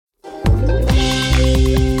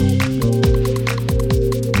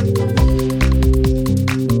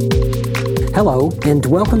Hello, and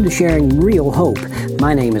welcome to Sharing Real Hope.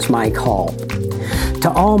 My name is Mike Hall.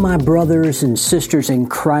 To all my brothers and sisters in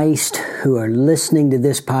Christ who are listening to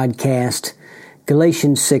this podcast,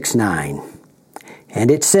 Galatians 6:9.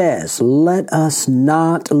 And it says, "Let us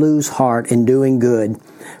not lose heart in doing good,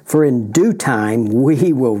 for in due time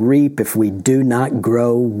we will reap if we do not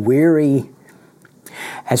grow weary."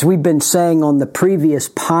 As we've been saying on the previous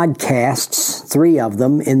podcasts, 3 of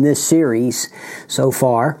them in this series so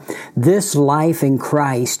far, this life in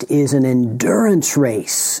Christ is an endurance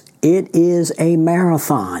race. It is a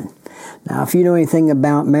marathon. Now, if you know anything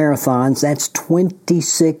about marathons, that's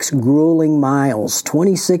 26 grueling miles.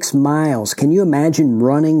 26 miles. Can you imagine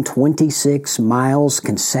running 26 miles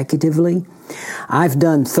consecutively? I've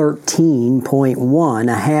done 13.1,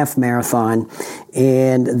 a half marathon,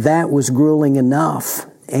 and that was grueling enough.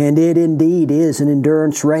 And it indeed is an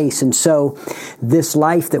endurance race. And so this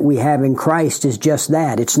life that we have in Christ is just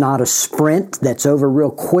that. It's not a sprint that's over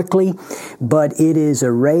real quickly, but it is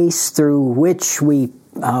a race through which we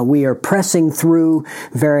are pressing through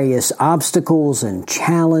various obstacles and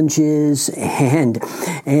challenges and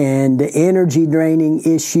energy draining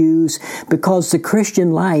issues, because the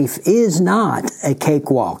Christian life is not a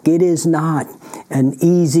cakewalk. It is not an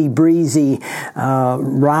easy breezy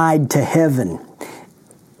ride to heaven.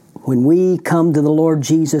 When we come to the Lord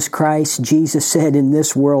Jesus Christ, Jesus said, in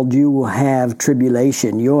this world you will have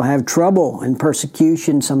tribulation. You'll have trouble and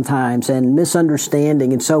persecution sometimes and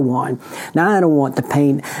misunderstanding and so on. Now, I don't want to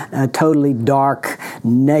paint a totally dark,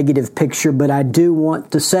 negative picture, but I do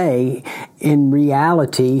want to say, in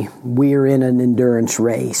reality, we're in an endurance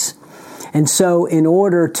race. And so in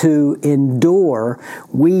order to endure,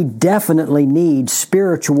 we definitely need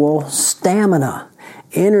spiritual stamina.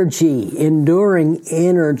 Energy, enduring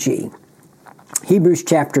energy. Hebrews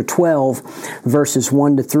chapter 12, verses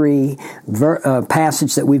 1 to 3,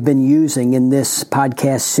 passage that we've been using in this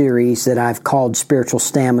podcast series that I've called Spiritual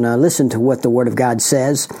Stamina. Listen to what the Word of God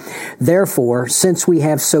says. "Therefore, since we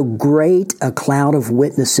have so great a cloud of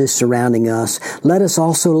witnesses surrounding us, let us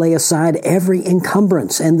also lay aside every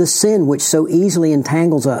encumbrance and the sin which so easily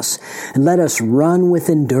entangles us, and let us run with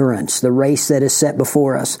endurance the race that is set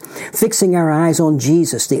before us, fixing our eyes on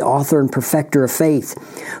Jesus, the author and perfecter of faith,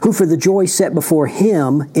 who for the joy set before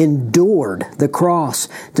him endured the cross,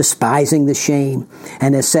 despising the shame,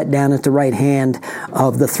 and is set down at the right hand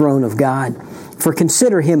of the throne of God. For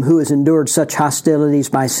consider him who has endured such hostilities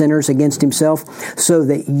by sinners against himself, so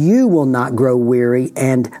that you will not grow weary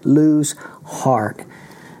and lose heart."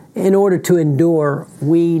 In order to endure,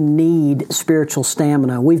 we need spiritual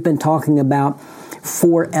stamina. We've been talking about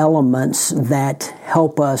 4 elements that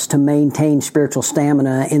help us to maintain spiritual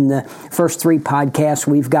stamina. In the first 3 podcasts,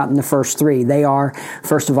 we've gotten the first 3. They are,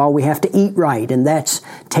 first of all, we have to eat right, and that's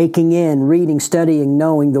taking in, reading, studying,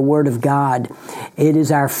 knowing the Word of God. It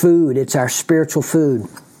is our food. It's our spiritual food.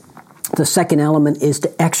 The second element is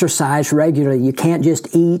to exercise regularly. You can't just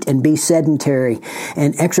eat and be sedentary.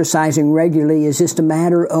 And exercising regularly is just a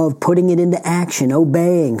matter of putting it into action,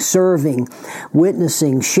 obeying, serving,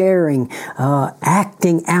 witnessing, sharing,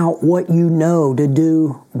 acting out what you know to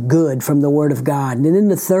do good from the Word of God. And then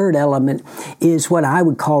the third element is what I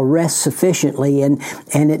would call rest sufficiently. And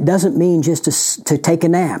it doesn't mean just to take a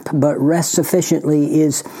nap, but rest sufficiently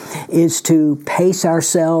is to pace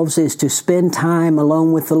ourselves, is to spend time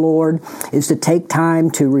alone with the Lord, is to take time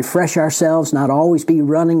to refresh ourselves, not always be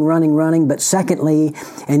running, but secondly,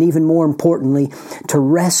 and even more importantly, to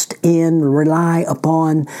rest in, rely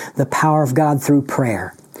upon the power of God through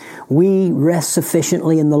prayer. We rest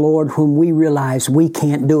sufficiently in the Lord when we realize we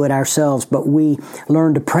can't do it ourselves, but we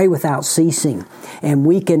learn to pray without ceasing. And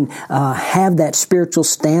we can have that spiritual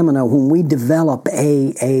stamina when we develop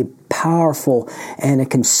a powerful and a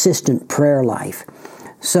consistent prayer life.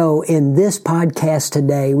 So in this podcast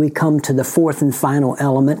today, we come to the 4th and final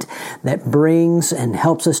element that brings and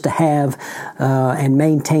helps us to have and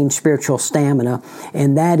maintain spiritual stamina,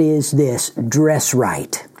 and that is this: dress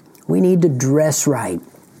right. We need to dress right.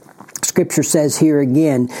 Scripture says here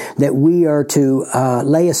again that we are to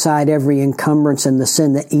lay aside every encumbrance and the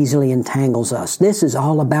sin that easily entangles us. This is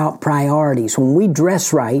all about priorities. When we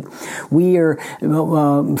dress right, we are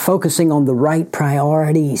focusing on the right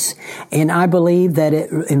priorities. And I believe that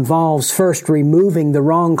it involves first removing the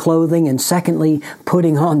wrong clothing and secondly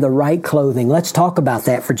putting on the right clothing. Let's talk about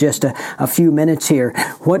that for just a few minutes here.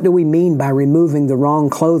 What do we mean by removing the wrong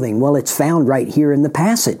clothing? Well, it's found right here in the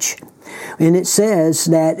passage. And it says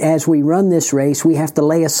that as we run this race, we have to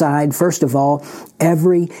lay aside, first of all,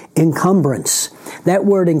 every encumbrance. That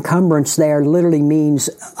word encumbrance there literally means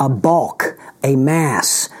a bulk, a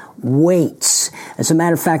mass, weights. As a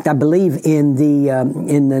matter of fact, I believe in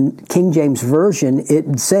the King James Version,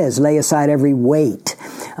 it says, lay aside every weight.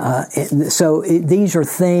 These are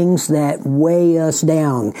things that weigh us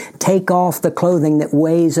down. Take off the clothing that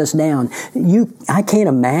weighs us down. I can't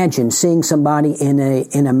imagine seeing somebody in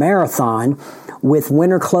a marathon with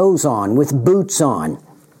winter clothes on, with boots on.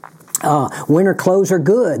 Winter clothes are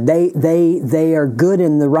good. They are good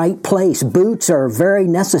in the right place. Boots are very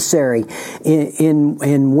necessary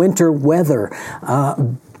in winter weather.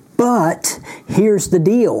 But here's the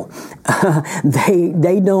deal.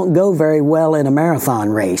 They don't go very well in a marathon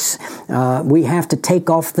race. We have to take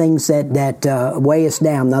off things that weigh us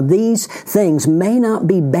down. Now, these things may not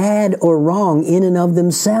be bad or wrong in and of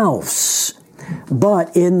themselves.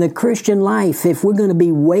 But in the Christian life, if we're going to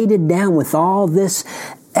be weighted down with all this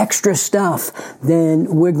extra stuff, then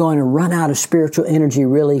we're going to run out of spiritual energy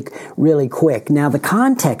really, really quick. Now, the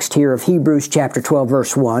context here of Hebrews chapter 12,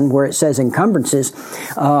 verse 1, where it says encumbrances,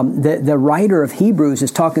 the writer of Hebrews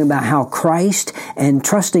is talking about how Christ and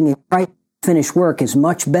trusting in Christ's finished work is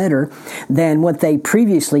much better than what they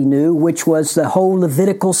previously knew, which was the whole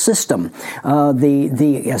Levitical system,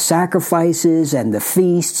 the sacrifices and the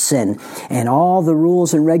feasts and all the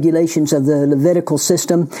rules and regulations of the Levitical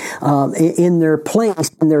system. In their place,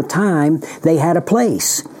 in their time, they had a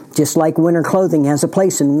place. Just like winter clothing has a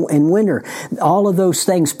place in winter. All of those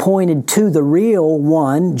things pointed to the real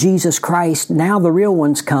one, Jesus Christ. Now the real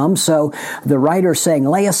one's come. So the writer's saying,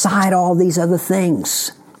 lay aside all these other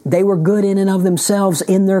things. They were good in and of themselves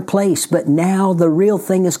in their place, but now the real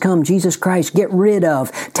thing has come. Jesus Christ, get rid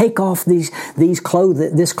of, take off this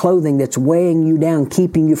clothing that's weighing you down,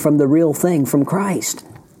 keeping you from the real thing, from Christ.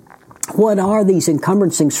 What are these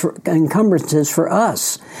encumbrances for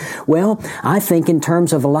us? Well, I think in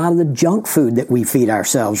terms of a lot of the junk food that we feed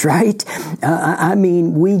ourselves, right?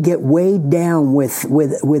 We get weighed down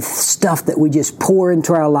with stuff that we just pour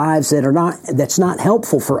into our lives that's not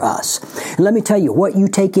helpful for us. And let me tell you, what you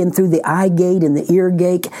take in through the eye gate and the ear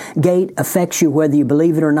gate affects you whether you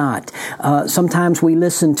believe it or not. Sometimes we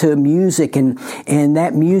listen to music and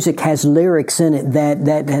that music has lyrics in it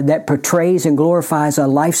that portrays and glorifies a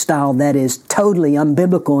lifestyle that is totally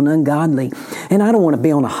unbiblical and ungodly. And I don't want to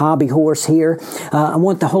be on a hobby horse here. I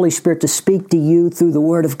want the Holy Spirit to speak to you through the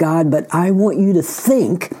Word of God, but I want you to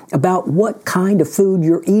think about what kind of food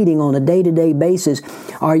you're eating on a day-to-day basis.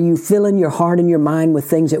 Are you filling your heart and your mind with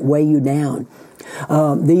things that weigh you down?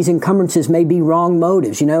 These encumbrances may be wrong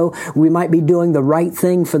motives. We might be doing the right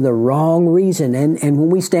thing for the wrong reason. And when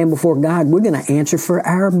we stand before God, we're going to answer for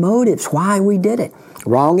our motives, why we did it.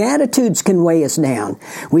 Wrong attitudes can weigh us down.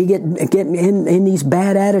 We get in these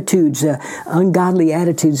bad attitudes, ungodly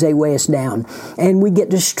attitudes, they weigh us down. And we get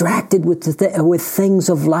distracted with things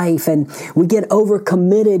of life, and we get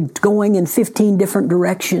overcommitted, going in 15 different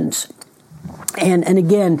directions. And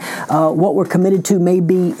again, what we're committed to may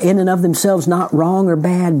be in and of themselves not wrong or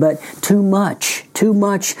bad, but too much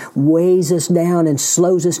weighs us down and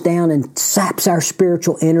slows us down and saps our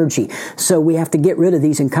spiritual energy. So we have to get rid of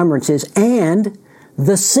these encumbrances and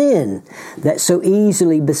the sin that so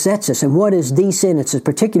easily besets us. And what is the sin? It's a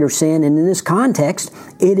particular sin, and in this context,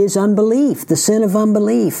 it is unbelief, the sin of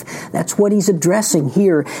unbelief. That's what he's addressing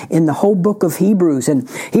here in the whole book of Hebrews. And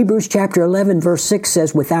Hebrews chapter 11, verse 6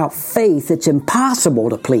 says, without faith, it's impossible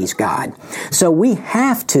to please God. So we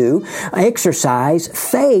have to exercise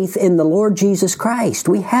faith in the Lord Jesus Christ.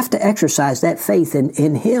 We have to exercise that faith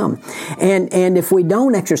in Him. And if we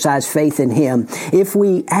don't exercise faith in Him, if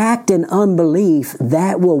we act in unbelief,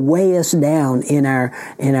 that will weigh us down in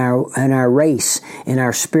our race, in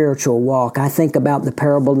our spiritual walk. I think about the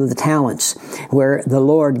parable of the talents, where the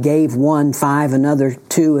Lord gave one 5, another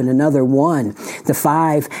 2, and another 1. The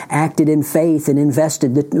 5 acted in faith and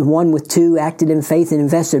invested. The one with 2 acted in faith and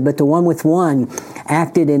invested, but the one with 1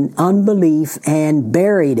 acted in unbelief and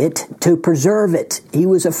buried it to preserve it. He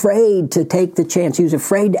was afraid to take the chance. He was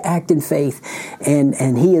afraid to act in faith,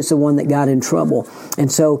 and he is the one that got in trouble.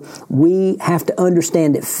 And so we have to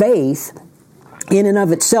understand that faith in and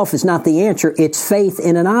of itself is not the answer. It's faith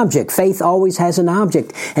in an object. Faith always has an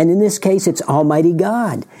object. And in this case, it's Almighty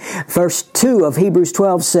God. Verse 2 of Hebrews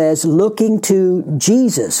 12 says, looking to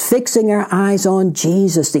Jesus, fixing our eyes on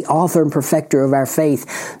Jesus, the author and perfecter of our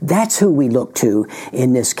faith. That's who we look to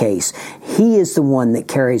in this case. He is the one that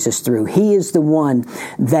carries us through. He is the one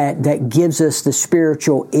that gives us the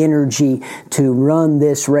spiritual energy to run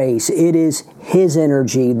this race. It is His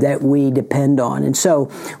energy that we depend on. And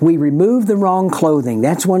so we remove the wrong clothing.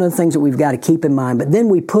 That's one of the things that we've got to keep in mind. But then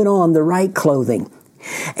we put on the right clothing.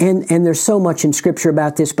 And there's so much in Scripture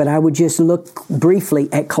about this, but I would just look briefly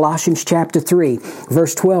at Colossians chapter 3,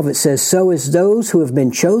 verse 12. It says, "So as those who have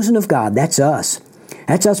been chosen of God," that's us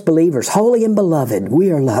believers, "holy and beloved,"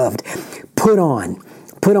 we are loved, put on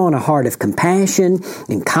a heart of compassion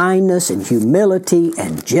and kindness and humility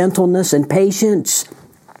and gentleness and patience.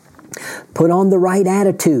 Put on the right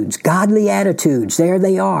attitudes, godly attitudes, there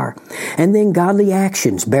they are. And then godly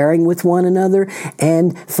actions, bearing with one another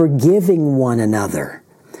and forgiving one another.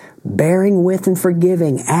 Bearing with and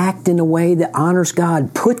forgiving, act in a way that honors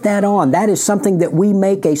God. Put that on. That is something that we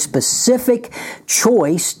make a specific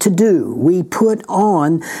choice to do. We put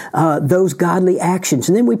on those godly actions.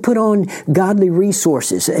 And then we put on godly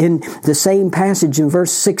resources. In the same passage in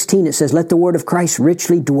verse 16, it says, "Let the word of Christ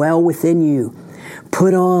richly dwell within you."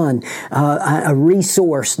 Put on a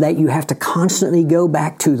resource that you have to constantly go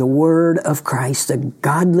back to, the Word of Christ, the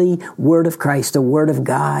godly Word of Christ, the Word of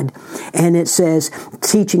God. And it says,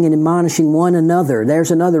 teaching and admonishing one another. There's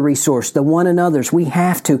another resource, the one another's. We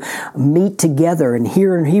have to meet together. And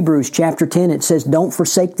here in Hebrews chapter 10, it says, "Don't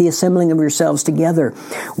forsake the assembling of yourselves together."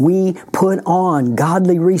 We put on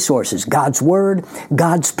godly resources, God's Word,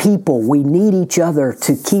 God's people. We need each other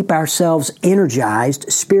to keep ourselves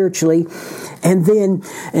energized spiritually. And then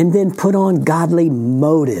put on godly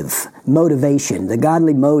motivation, the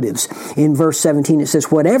godly motives. In verse 17 it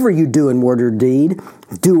says, "Whatever you do in word or deed,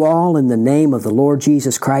 do all in the name of the Lord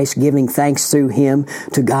Jesus Christ, giving thanks through Him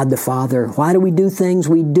to God the Father." Why do we do things?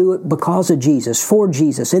 We do it because of Jesus, for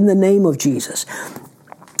Jesus, in the name of Jesus.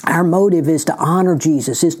 Our motive is to honor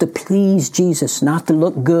Jesus, is to please Jesus, not to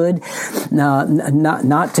look good,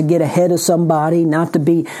 not to get ahead of somebody, not to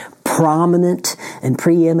be prominent and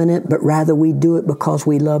preeminent, but rather we do it because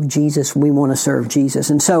we love Jesus. We want to serve Jesus.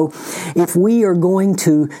 And so if we are going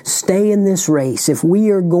to stay in this race, if we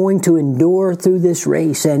are going to endure through this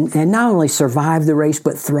race and not only survive the race,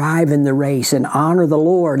 but thrive in the race and honor the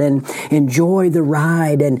Lord and enjoy the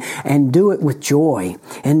ride and do it with joy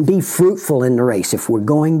and be fruitful in the race, if we're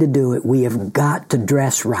going to do it, we have got to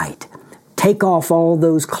dress right. Take off all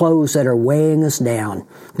those clothes that are weighing us down,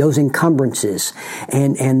 those encumbrances,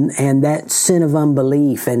 and that sin of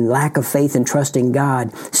unbelief and lack of faith and trust in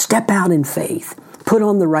God. Step out in faith. Put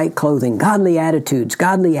on the right clothing, godly attitudes,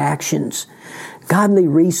 godly actions, godly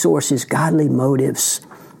resources, godly motives.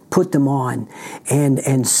 Put them on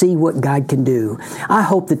and see what God can do. I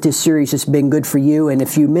hope that this series has been good for you. And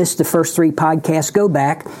if you missed the first 3 podcasts, go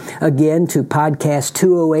back again to podcast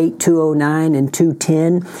 208, 209, and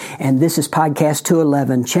 210. And this is podcast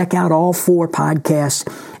 211. Check out all 4 podcasts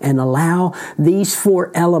and allow these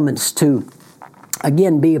 4 elements to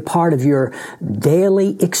again, be a part of your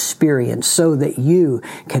daily experience so that you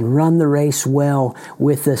can run the race well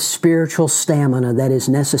with the spiritual stamina that is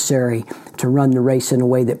necessary to run the race in a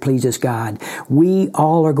way that pleases God. We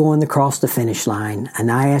all are going to cross the finish line.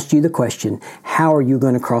 And I asked you the question, how are you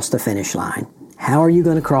going to cross the finish line? How are you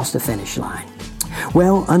going to cross the finish line?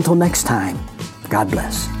 Well, until next time, God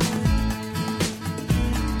bless.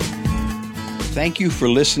 Thank you for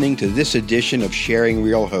listening to this edition of Sharing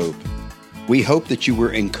Real Hope. We hope that you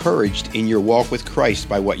were encouraged in your walk with Christ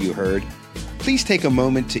by what you heard. Please take a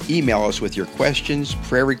moment to email us with your questions,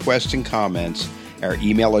 prayer requests, and comments. Our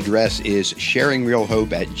email address is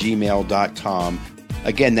sharingrealhope@gmail.com.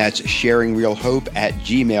 Again, that's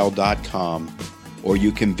sharingrealhope@gmail.com. Or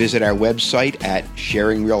you can visit our website at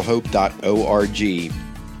sharingrealhope.org.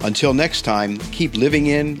 Until next time, keep living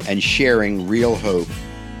in and sharing real hope.